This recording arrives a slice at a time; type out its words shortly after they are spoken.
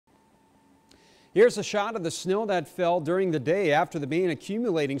Here's a shot of the snow that fell during the day after the main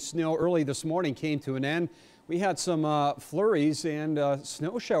accumulating snow early this morning came to an end. We had some flurries and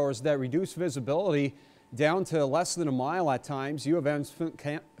snow showers that reduced visibility down to less than a mile at times. U of M's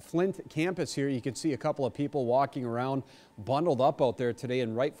Flint campus here, you can see a couple of people walking around bundled up out there today,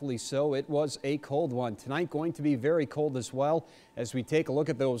 and rightfully so. It was a cold one. Tonight going to be very cold as well as we take a look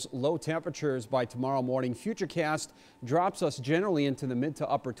at those low temperatures by tomorrow morning. Futurecast drops us generally into the mid to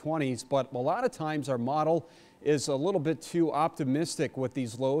upper 20s, but a lot of times our model is a little bit too optimistic with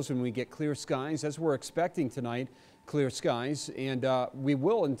these lows when we get clear skies, as we're expecting tonight. Clear skies, and we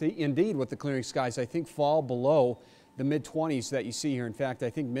will indeed with the clearing skies, I think, fall below the mid-20s that you see here. In fact, I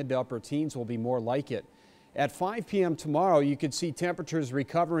think mid to upper teens will be more like it. At 5 p.m. tomorrow, you could see temperatures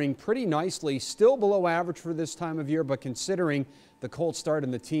recovering pretty nicely, still below average for this time of year, but considering the cold start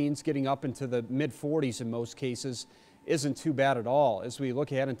in the teens, getting up into the mid-40s in most cases isn't too bad at all. As we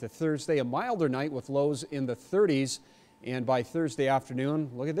look ahead into Thursday, a milder night with lows in the 30s, and by Thursday afternoon,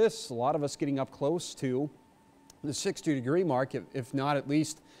 look at this, a lot of us getting up close to the 60-degree mark, if not at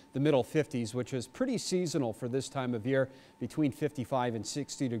least the middle 50s, which is pretty seasonal for this time of year. Between 55 and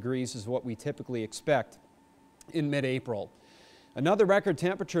 60 degrees is what we typically expect in mid-April. Another record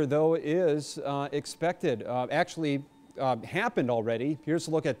temperature, though, is expected. Happened already. Here's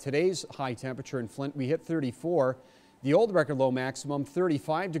a look at today's high temperature in Flint. We hit 34. The old record low maximum,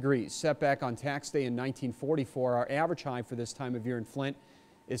 35 degrees, set back on tax day in 1944. Our average high for this time of year in Flint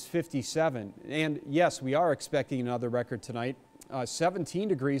is 57. And yes, we are expecting another record tonight. 17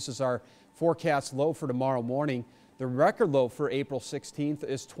 degrees is our forecast low for tomorrow morning. The record low for April 16th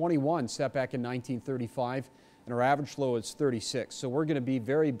is 21, set back in 1935, and our average low is 36. So we're going to be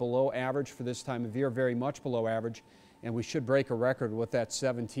very below average for this time of year, very much below average, and we should break a record with that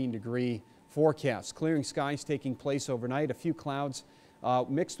 17-degree forecast. Clearing skies taking place overnight, a few clouds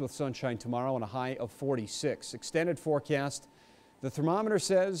mixed with sunshine tomorrow, and a high of 46. Extended forecast. The thermometer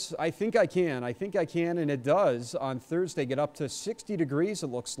says, I think I can, and it does on Thursday. Get up to 60 degrees, it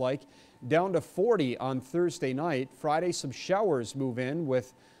looks like, down to 40 on Thursday night. Friday, some showers move in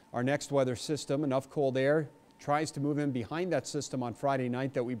with our next weather system. Enough cold air tries to move in behind that system on Friday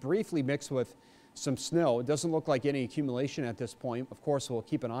night that we briefly mix with some snow. It doesn't look like any accumulation at this point. Of course, we'll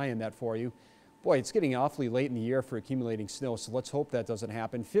keep an eye on that for you. Boy, it's getting awfully late in the year for accumulating snow, so let's hope that doesn't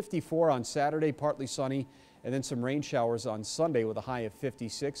happen. 54 on Saturday, partly sunny, and then some rain showers on Sunday with a high of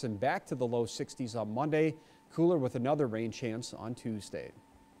 56, and back to the low 60s on Monday. Cooler with another rain chance on Tuesday.